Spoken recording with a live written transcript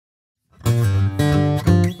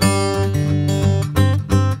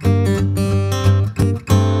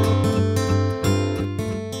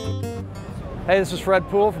this is Fred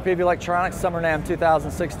Poole from Peavey Electronics, Summer NAMM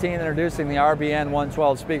 2016, introducing the RBN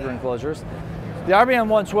 112 speaker enclosures. The RBN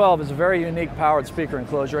 112 is a very unique powered speaker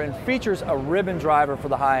enclosure and features a ribbon driver for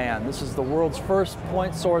the high end. This is the world's first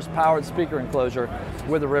point source powered speaker enclosure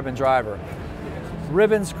with a ribbon driver.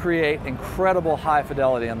 Ribbons create incredible high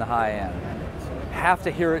fidelity on the high end. Have to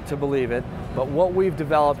hear it to believe it, but what we've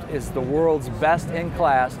developed is the world's best in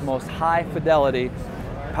class, most high fidelity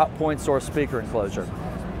point source speaker enclosure.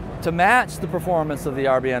 To match the performance of the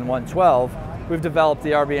RBN 112, we've developed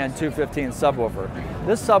the RBN 215 subwoofer.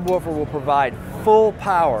 This subwoofer will provide full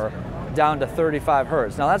power down to 35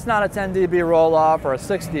 Hertz. Now that's not a 10 dB roll off or a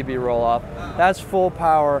 6 dB roll off. That's full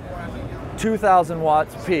power, 2,000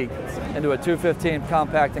 watts peak into a 215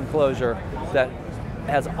 compact enclosure that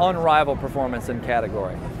has unrivaled performance in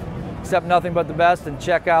category. Accept nothing but the best and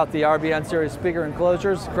check out the RBN series speaker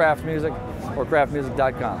enclosures, Kraft Music or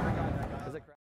kraftmusic.com.